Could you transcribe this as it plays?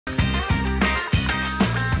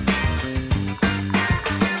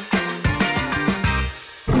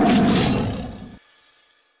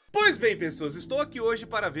bem, pessoas, estou aqui hoje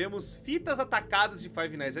para vermos fitas atacadas de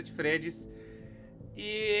Five Nights at Freddy's.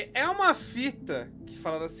 E é uma fita que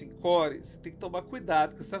falaram assim, Core, você tem que tomar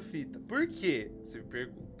cuidado com essa fita. Por quê? Você me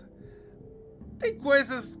pergunta. Tem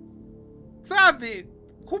coisas, sabe,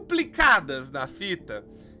 complicadas na fita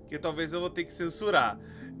que talvez eu vou ter que censurar.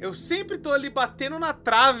 Eu sempre tô ali batendo na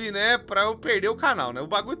trave, né, pra eu perder o canal, né? O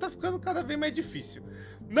bagulho tá ficando cada vez mais difícil.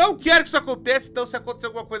 Não quero que isso aconteça, então se acontecer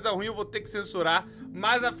alguma coisa ruim eu vou ter que censurar.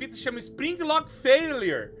 Mas a fita se chama Springlock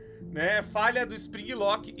Failure, né? Falha do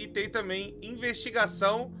Springlock, e tem também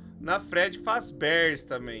investigação na Freddy Fazbears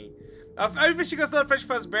também. A investigação da Freddy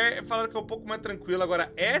Fazbears falaram que é um pouco mais tranquila.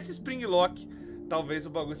 Agora, essa Springlock, talvez o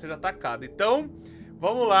bagulho seja atacado. Então,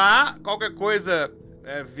 vamos lá. Qualquer coisa,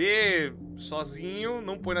 vê sozinho,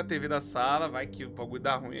 não põe na TV da sala. Vai que o bagulho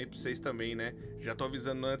dá ruim aí pra vocês também, né? Já tô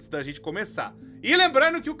avisando antes da gente começar. E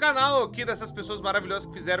lembrando que o canal aqui dessas pessoas maravilhosas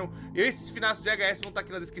que fizeram esses FNAF VHS vão estar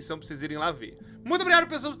aqui na descrição pra vocês irem lá ver. Muito obrigado,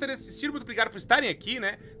 pessoas, por terem assistido. Muito obrigado por estarem aqui,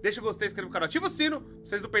 né? Deixa o gostei, inscreva no canal, ativa o sino pra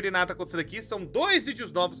vocês não perderem nada acontecendo aqui. São 2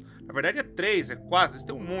 vídeos novos. Na verdade é 3, é 4, vocês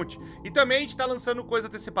têm um monte. E também a gente tá lançando coisa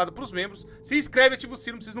antecipada pros membros. Se inscreve, ativa o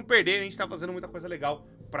sino pra vocês não perderem. A gente tá fazendo muita coisa legal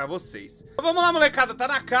pra vocês. Então vamos lá, molecada. Tá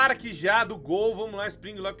na cara aqui já do gol. Vamos lá,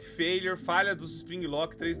 Springlock Failure. Falha dos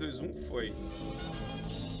Springlock. 3, 2, 1, foi.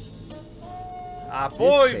 Ah,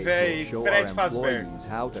 boi, véi, Freddy Fazbears.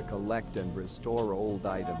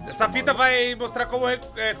 Essa fita vai mostrar como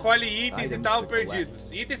colhe itens e tal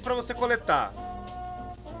perdidos. Itens pra você coletar.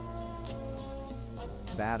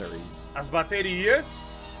 As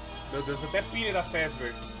baterias. Meu Deus, até pilha da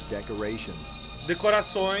Fazbears.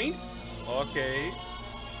 Decorações. Ok.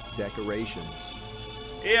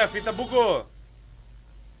 E a fita bugou.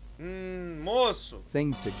 Moço.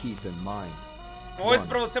 Coisas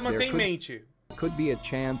pra você manter em mente.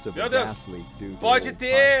 Meu Deus, pode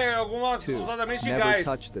ter alguns vazamentos de gás.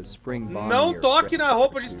 Não toque na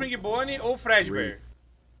roupa de Springbone ou Fredbear.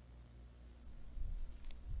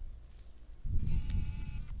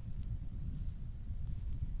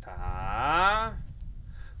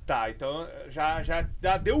 Tá, então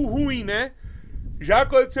já deu ruim, né? Já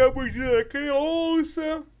aconteceu a mordida da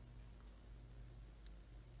criança.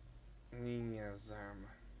 Minhas armas.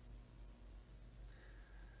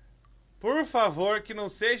 Por favor, que não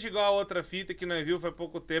seja igual a outra fita que nós viu faz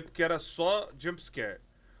pouco tempo, que era só jumpscare.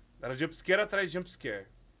 Era jumpscare atrás de jumpscare.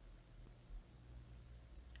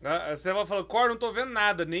 Você vai falando, Cor, não tô vendo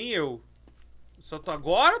nada, nem eu.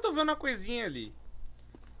 Agora eu tô vendo uma coisinha ali.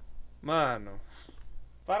 Mano,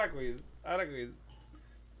 para com isso, para com isso.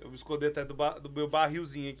 Eu vou esconder até do meu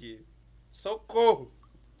barrilzinho aqui. Socorro!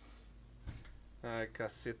 Ai,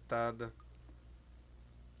 cacetada.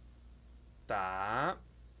 Tá.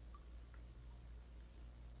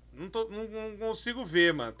 Não consigo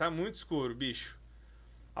ver, mano. Tá muito escuro, bicho.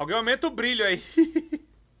 Alguém aumenta o brilho aí.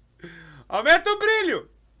 Aumenta o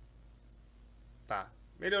brilho! Tá,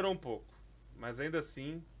 melhorou um pouco. Mas ainda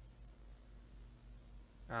assim...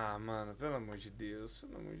 Ah, mano, pelo amor de Deus.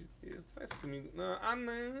 Pelo amor de Deus, faz comigo. Não. Ah,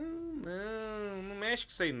 não mexe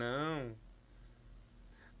com isso aí, não.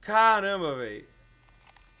 Caramba, velho.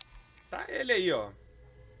 Tá ele aí, ó.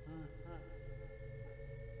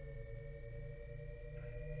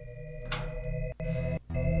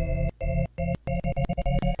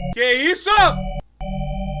 Que isso?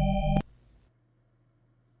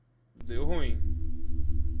 Deu ruim.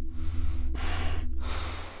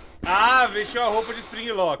 Ah, vestiu a roupa de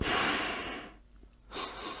Springlock.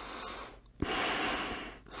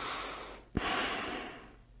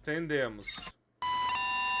 Entendemos.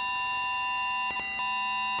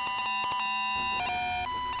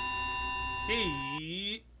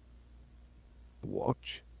 Que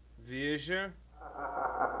Watch. Veja.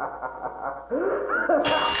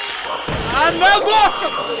 Ah, não, nossa!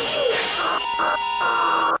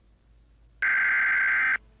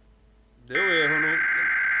 Deu erro, não?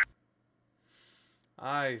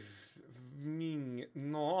 Ai, minha...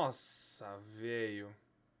 Nossa, velho.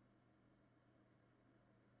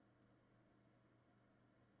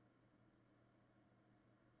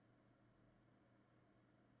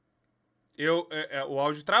 O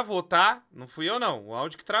áudio travou, tá? Não fui eu, não. O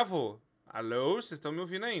áudio que travou. Alô? Vocês estão me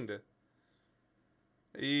ouvindo ainda?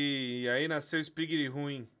 E aí nasceu Sprig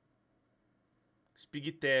ruim.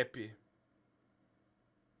 Spig Tap.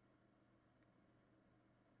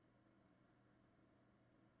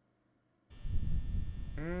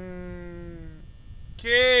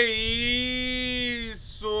 Que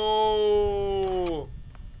isso?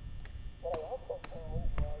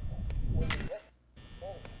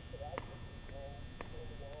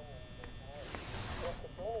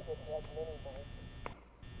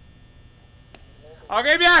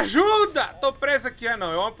 Alguém me ajuda! Tô preso aqui. Ah,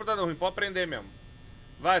 não. É um amputador ruim. Pode prender mesmo.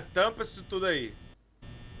 Vai, tampa isso tudo aí.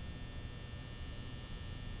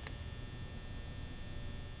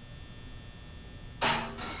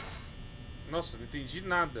 Nossa, não entendi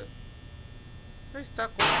nada. O que tá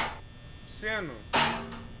acontecendo?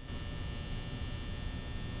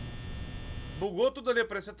 Bugou tudo ali.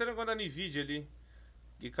 Pareceu até negócio da Nvidia ali.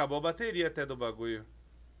 E acabou a bateria até do bagulho.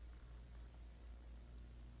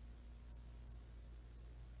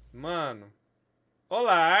 Mano.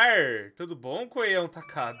 Olá! Tudo bom, coelhão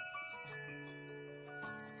tacado?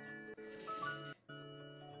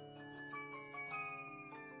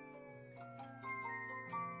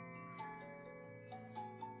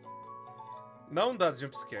 Não dá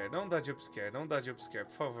jumpscare, não dá jumpscare, não dá jumpscare,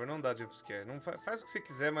 por favor, não dá jumpscare. Não faz o que você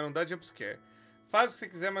quiser, mas não dá jumpscare. Faz o que você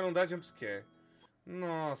quiser, mas não dá jumpscare.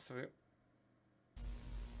 Nossa, velho.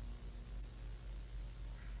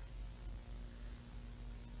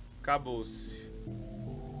 Acabou-se.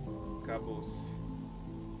 Acabou-se.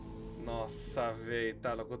 Nossa, velho.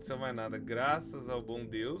 Tá, não aconteceu mais nada. Graças ao bom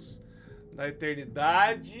Deus da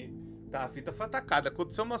eternidade. Tá, a fita foi atacada.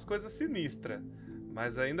 Aconteceu umas coisas sinistras.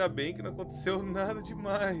 Mas ainda bem que não aconteceu nada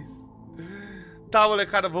demais. Tá,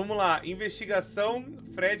 molecada, vamos lá. Investigação.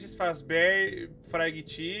 Freddy Fazbears.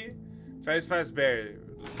 Freddy Fazbears.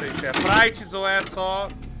 Não sei se é Frights ou é só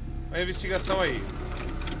uma investigação aí.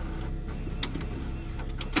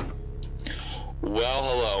 Well,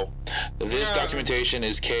 hello. This documentation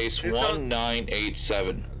is case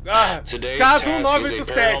 1987. Today's caso task is a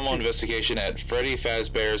 1987. paranormal investigation at Freddy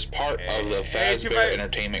Fazbears, part of the Fazbear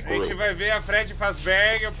Entertainment Group. A gente vai ver a Freddy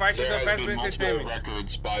Fazbears, parte There da has Fazbear been multiple Entertainment.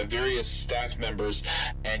 records by various staff members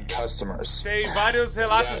and customers. Tem vários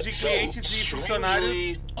relatos de that clientes felt e funcionários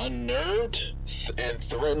strangely unnerved and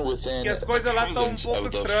threatened within que as the coisas lá estão um presence pouco of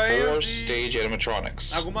the estranhas e four-stage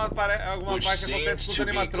animatronics. alguma Which parte acontece seems com os to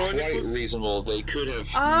be quite animatrônicos. reasonable. They could have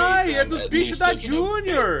Ai, made é them dos at bichos least da looking a bit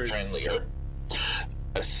Juniors. friendlier.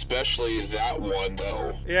 Especially that one,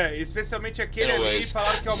 though. É, especialmente aquele ali, Anyways,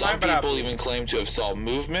 falaram que é o mais some brabo. people even claim to have saw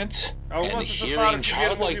movement Algumas and pessoas falaram hearing que viram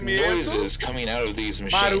childlike movimento, noises coming out of these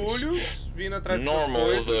machines. barulhos vindo atrás dessas Normal,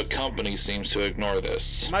 coisas. the company seems to ignore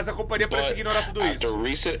this. Mas a companhia parece But ignorar tudo after isso.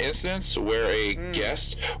 recent incidents where a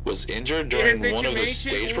guest was injured E during one of the recentemente,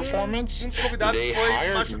 stage performance, dos convidados they foi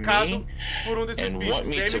hired machucado me por desses and bichos. want E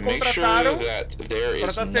me aí to me make sure contrataram that there para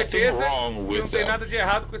is dar nothing certeza wrong que não with tem them. nada de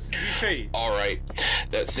errado com esses bichos aí. Alright,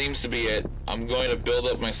 that seems to be it. I'm going to build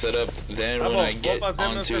up my setup, then Tá when bom, I vou get fazer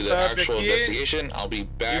meu onto the setup actual aqui investigation, I'll be e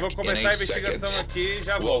back vou in começar a a investigação second. aqui e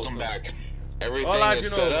já volto. Welcome back. Everything Olá is de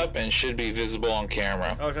set novo. up and should be visible on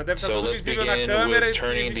camera. Ó, já deve estar So tudo let's visível na begin câmera with e a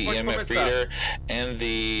turning gente the pode EMF começar. reader and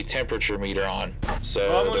the temperature meter on. So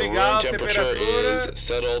Vamos the ligar room a temperature temperatura. is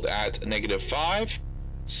settled at -5.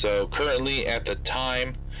 So currently at the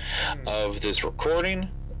time of this recording,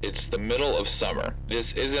 it's the middle of summer.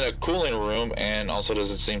 This isn't a cooling room and also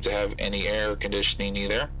doesn't seem to have any air conditioning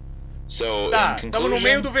either. So Tá, in estamos no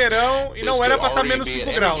meio conclusion, do verão e this não era could pra estar already menos be 5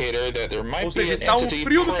 an graus. indicator that there might Ou be seja, an está entity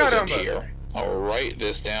frio do present caramba. here. I'll write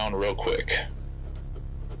this down real quick.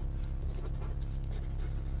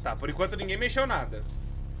 Tá, por enquanto ninguém mexeu nada.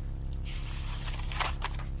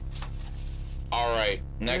 Alright,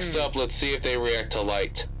 next up, let's see if they react to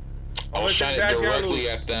light. I'll Vamos ver se shine eles it reagem à directly luz.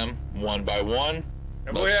 at them, one by one.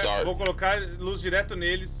 Eu Let's start. vou colocar luz direto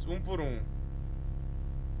neles, um por um.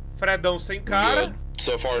 Fredão sem cara. Good.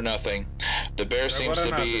 So far, nothing. The bear seems to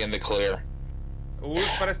nada. be in the clear. O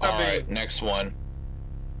urso parece estar Alright, bem. next one.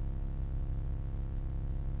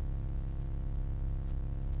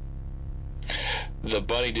 The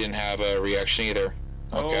bunny didn't have a reaction either.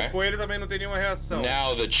 Okay. O coelho também não tem nenhuma reação.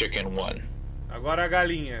 Now the chicken one. Agora a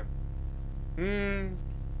galinha.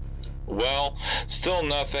 Well, still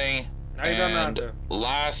nothing. Ainda And nada.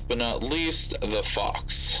 last but not least, the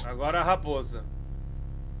fox. Agora a raposa.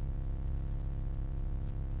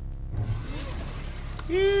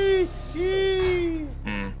 Ih, ih.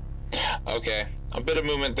 Okay, a bit of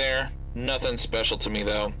movement there. Nothing special to me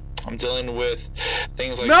though. I'm dealing with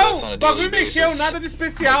things like Não, this on a o daily bagulho mexeu, basis. nada de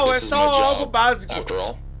especial, This é is só my job, algo básico. After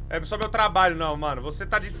all. É só meu trabalho, não, mano. Você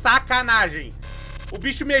tá de sacanagem. O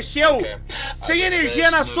bicho mexeu Okay. sem I just energia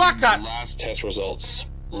finished na sua moving the cara. last test results.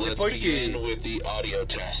 Let's Depois que- begin with the audio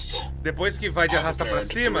test. Depois que vai de arrasta pra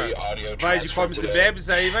cima, vai de comes e bebes,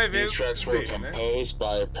 aí vai ver These tracks o were dele, né? composed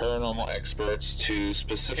by paranormal experts to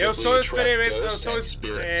specifically Eu sou track experimento, eu ghosts sou and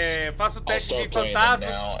spirits. faço teste de start playing them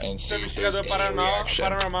fantasmas, now and sou see if investigador there's any reaction.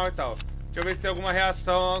 paranormal e tal. Deixa eu ver se tem alguma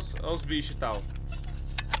reação aos bichos e tal.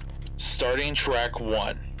 Starting track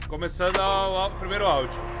 1. Começando ao primeiro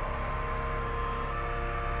áudio.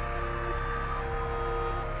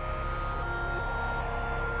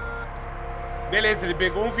 Beleza, ele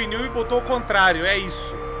pegou um vinil e botou o contrário, é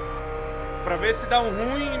isso. Pra ver se dá um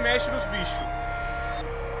ruim e mexe nos bichos.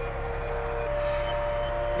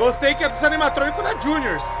 Gostei que é dos animatrônicos da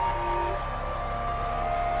Juniors.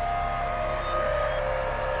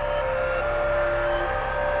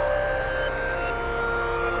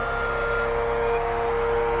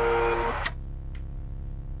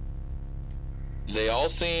 They all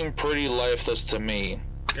seem pretty lifeless to me.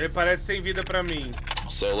 Ele parece sem vida pra mim.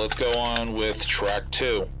 So let's go on with track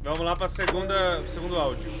 2. Vamos lá pra segundo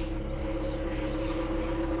áudio.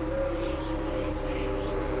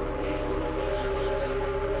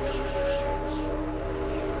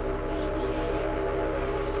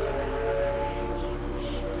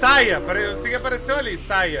 Saia! Eu sei que apareceu ali,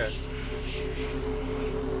 saia.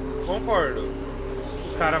 Concordo.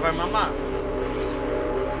 O cara vai mamar.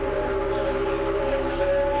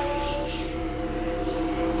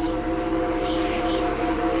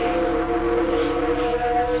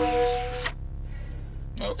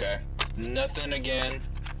 Okay. Nothing again.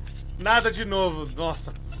 Nada de novo.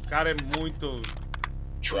 Nossa, o cara é muito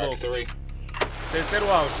Track louco. 3. Terceiro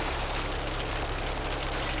áudio.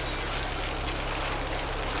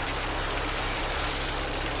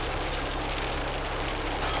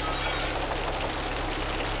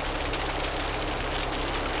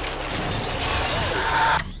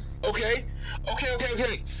 Okay.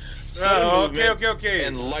 Ok.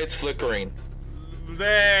 And lights flickering.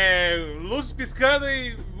 Luz piscando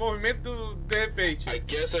e movimento de repente. I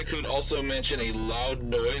guess I could also mention a loud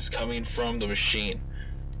noise coming from the machine.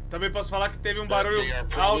 Também posso falar que teve um But barulho they are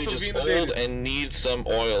probably alto just vindo old deles. and need some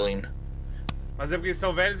oiling. Mas é porque eles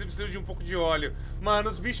estão velhos e precisam de um pouco de óleo. Mano,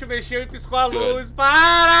 os bichos mexeram e piscou a Good. luz.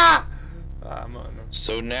 Para! Ah, mano.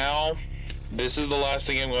 So now, this is the last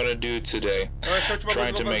thing I'm going to do today. Então essa é a última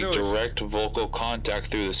coisa Trying que to eu vou make fazer hoje. direct vocal contact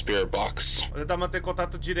through the spirit box. Vou tentar manter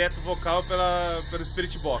contato direto vocal pelo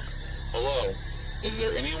Spirit Box. Hello, is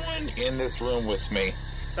there anyone in this room with me?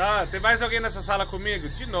 Tá, tem mais alguém nessa sala comigo?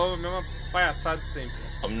 De novo, mesma palhaçada de sempre.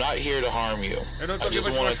 I'm not here to harm you. Eu não tô I aqui just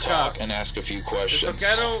pra te want to machucar. talk and ask a few Eu só questions.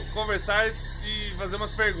 quero conversar e fazer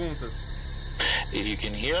umas perguntas. If you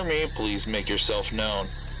can hear me, please make yourself known.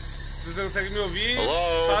 Se você consegue me ouvir,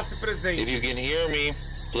 Hello? faça If presente. you can hear me,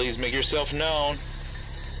 please make yourself known.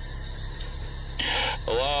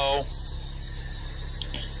 Hello?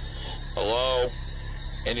 Hello?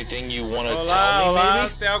 Anything you want to Olá, tell me, olá,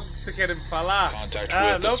 maybe? tem algo que você quer me falar? Contact Ah,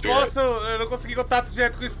 with the não spirit. posso, eu não consegui contato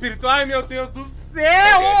direto com o espírito. Ai, meu Deus do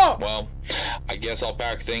céu! Okay, well, I guess I'll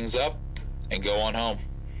pack things up and go on home.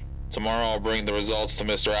 Tomorrow I'll bring the results to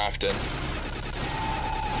Mr. Afton.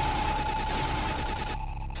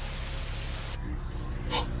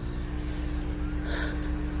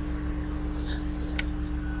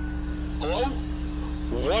 Hello?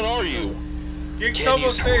 What are you? Quem que Can são you-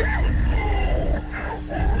 vocês?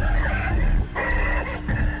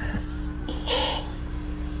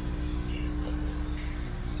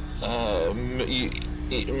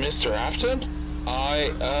 Mr. Afton?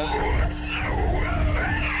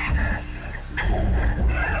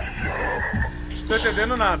 Tô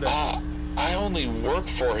entendendo nada. I only work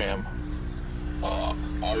for him.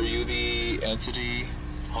 Are you the entity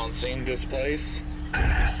haunting this place?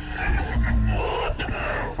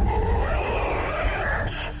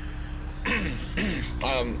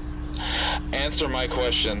 Answer my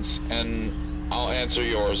questions and I'll answer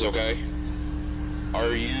yours, okay?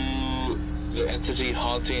 Are you the entity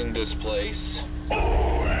haunting this place?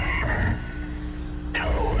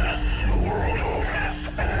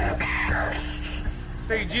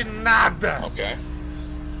 Entendi nada. Okay.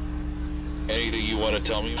 Anything you want to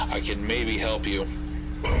tell me, I can maybe help you.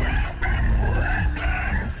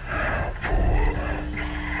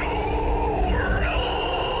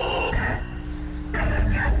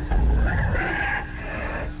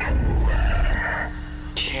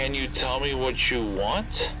 Can you tell me what you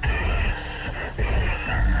want?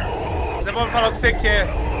 Você pode falar o que você quer.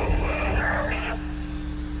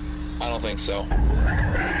 I don't think so.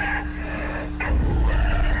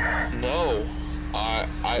 No. I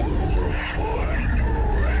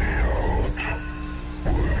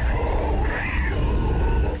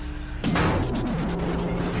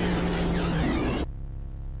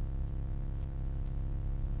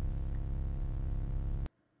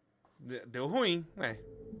Deu ruim, ué.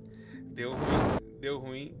 Deu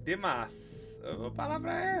ruim demais. A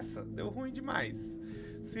palavra é essa. Deu ruim demais.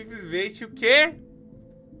 Simplesmente o quê?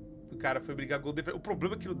 O cara foi brigar com o Golden. O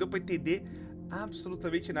problema é que não deu pra entender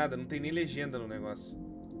absolutamente nada. Não tem nem legenda no negócio.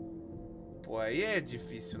 Pô, aí é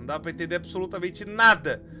difícil. Não dá pra entender absolutamente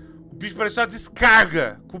nada. O bicho parecia uma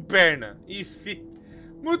descarga com perna. Enfim.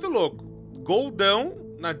 Muito louco.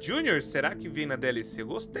 Goldão na Junior? Será que vem na DLC? Eu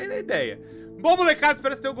gostei da ideia. Bom, molecada,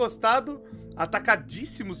 espero que vocês tenham gostado.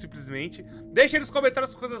 Atacadíssimo, simplesmente. Deixa aí nos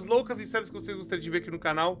comentários coisas loucas e séries que vocês gostariam de ver aqui no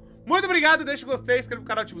canal. Muito obrigado, deixa o gostei, inscreve no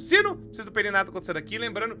canal, ativa o sino, pra vocês não perderem nada acontecendo aqui.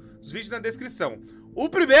 Lembrando, os vídeos na descrição. O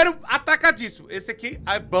primeiro, atacadíssimo. Esse aqui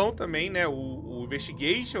é bom também, né? O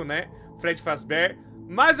Investigation, né? Freddy Fazbears.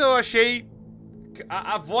 Mas eu achei...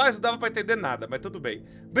 A voz não dava pra entender nada, mas tudo bem.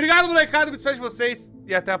 Obrigado, molecada, me despeço de vocês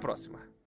e até a próxima.